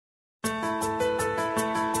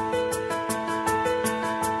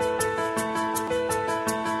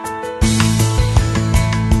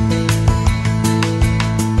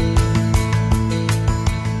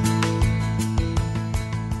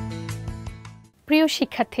প্রিয়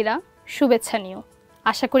শিক্ষার্থীরা শুভেচ্ছা নিও।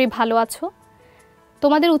 আশা করি ভালো আছো।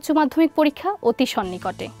 তোমাদের উচ্চ মাধ্যমিক পরীক্ষা অতি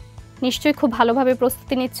সন্নিকটে, নিশ্চয়ই খুব ভালোভাবে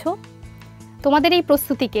প্রস্তুতি নিচ্ছ। তোমাদের এই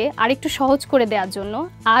প্রস্তুতিকে আরেকটু সহজ করে দেওয়ার জন্য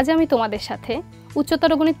আজ আমি তোমাদের সাথে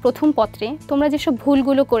উচ্চতর গণিত প্রথম পত্রে তোমরা যেসব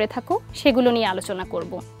ভুলগুলো করে থাকো সেগুলো নিয়ে আলোচনা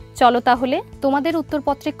করব। চলো তাহলে তোমাদের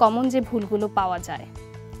উত্তরপত্রে কমন যে ভুলগুলো পাওয়া যায়।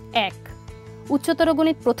 1. উচ্চতর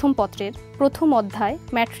গণিত প্রথম পত্রের প্রথম অধ্যায়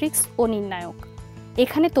ম্যাট্রিক্স ও নির্ণায়ক।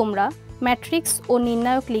 এখানে তোমরা ম্যাট্রিক্স ও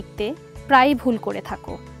নির্ণায়ক লিখতে প্রায়ই ভুল করে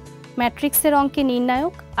থাকো। ম্যাট্রিক্সের অঙ্কে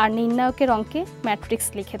নির্ণায়ক আর নির্ণায়কের অঙ্কে ম্যাট্রিক্স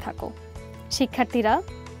লিখে থাকো। শিক্ষার্থীরা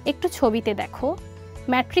একটু ছবিতে দেখো,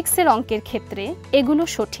 ম্যাট্রিক্সের অঙ্কের ক্ষেত্রে এগুলো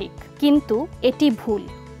সঠিক কিন্তু এটি ভুল।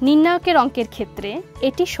 নির্ণায়কের অঙ্কের ক্ষেত্রে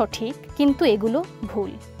এটি সঠিক কিন্তু এগুলো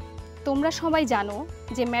ভুল। তোমরা সবাই জানো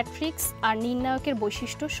যে ম্যাট্রিক্স আর নির্ণায়কের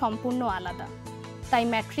বৈশিষ্ট্য সম্পূর্ণ আলাদা, তাই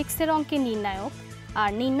ম্যাট্রিক্সের অঙ্কে নির্ণায়ক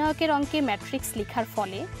আর নির্ণায়কের অঙ্কে ম্যাট্রিক্স লেখার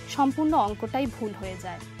ফলে সম্পূর্ণ অঙ্কটাই ভুল হয়ে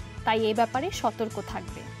যায়, তাই এই ব্যাপারে সতর্ক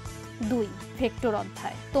থাকবে। 2. ভেক্টর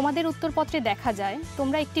অধ্যায়। তোমাদের উত্তরপত্রে দেখা যায়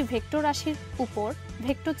তোমরা একটি ভেক্টর রাশির উপর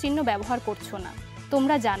ভেক্টর চিহ্ন ব্যবহার করছো না।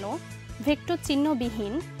 তোমরা জানো ভেক্টর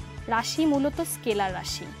চিহ্নবিহীন রাশি মূলত স্কেলার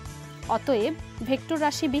রাশি, অতএব ভেক্টর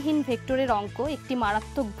রাশিবিহীন ভেক্টরের অঙ্ক একটি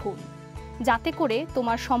মারাত্মক ভুল, যাতে করে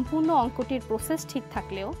তোমার সম্পূর্ণ অঙ্কটির প্রসেস ঠিক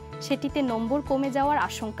থাকলেও সেটিতে নম্বর কমে যাওয়ার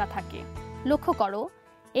আশঙ্কা থাকে। লক্ষ্য করো,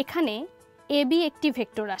 এখানে এবি একটি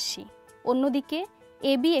ভেক্টর রাশি, অন্যদিকে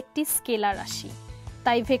এবি একটি স্কেলার রাশি,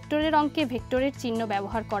 তাই ভেক্টরের অঙ্কে ভেক্টরের চিহ্ন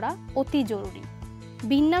ব্যবহার করা অতি জরুরি।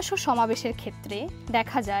 বিন্যাস ও সমাবেশের ক্ষেত্রে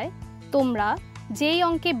দেখা যায় তোমরা যেই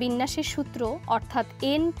অঙ্কে বিন্যাসের সূত্র অর্থাৎ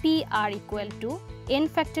NPR = n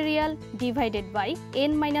factorial divided by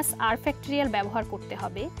n - r factorial ব্যবহার করতে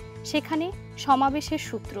হবে, সেখানে সমাবেশের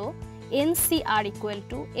সূত্র NCR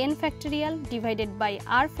 = n factorial divided by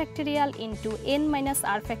r factorial into n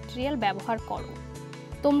 - r factorial ব্যবহার করো।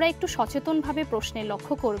 তোমরা একটু সচেতনভাবে প্রশ্নে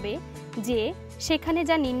লক্ষ্য করবে যে সেখানে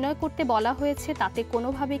যা নির্ণয় করতে বলা হয়েছে তাতে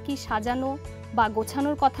কোনোভাবে কি সাজানো বা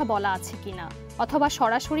গোছানোর কথা বলা আছে কিনা, অথবা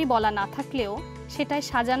সরাসরি বলা না থাকলেও সেটায়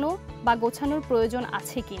সাজানো বা গোছানোর প্রয়োজন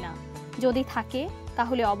আছে কিনা। যদি থাকে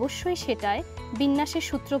তাহলে অবশ্যই সেটায় বিন্যাসের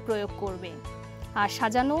সূত্র প্রয়োগ করবে, আর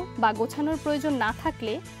সাজানো বা গোছানোর প্রয়োজন না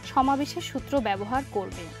থাকলে সমাবেশের সূত্র ব্যবহার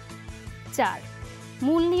করবে। 4.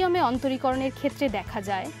 মূল নিয়মে অন্তরীকরণের ক্ষেত্রে দেখা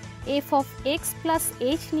যায় f(x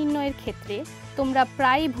 + h) নির্ণয়ের ক্ষেত্রে তোমরা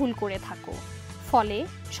প্রায়ই ভুল করে থাকো, ফলে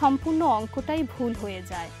সম্পূর্ণ অঙ্কটাই ভুল হয়ে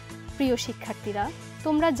যায়। প্রিয় শিক্ষার্থীরা,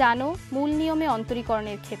 তোমরা জানো মূল নিয়মে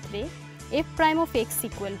অন্তরীকরণের ক্ষেত্রে f(x)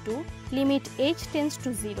 = limit h tends to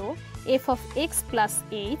 0 f(x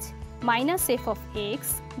 + h) minus f(x)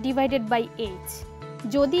 divided by h।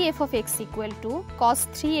 যদি f(x) = cos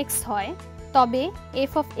 3x হয় তবে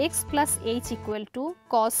f(x + h)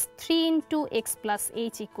 = cos 3 * x +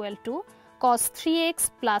 h = cos 3x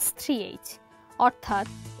 + 3h, অর্থাৎ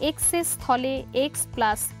x এর স্থলে x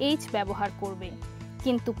 + h ব্যবহার করবে।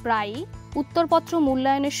 কিন্তু প্রায়ই উত্তরপত্র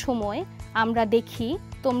মূল্যায়নের সময় আমরা দেখি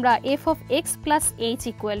তোমরা f(x + h)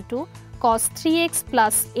 = cos 3x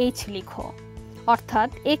 + h লিখো, অর্থাৎ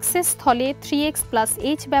x এর স্থলে 3x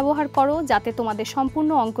 + h ব্যবহার করো, যাতে তোমাদের সম্পূর্ণ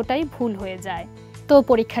অঙ্কটাই ভুল হয়ে যায়। তো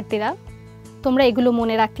পরীক্ষার্থীরা, তোমরা এগুলো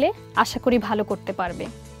মনে রাখলে আশা করি ভালো করতে পারবে।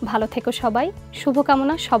 ভালো থেকো সবাই,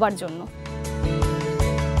 শুভকামনা সবার জন্য।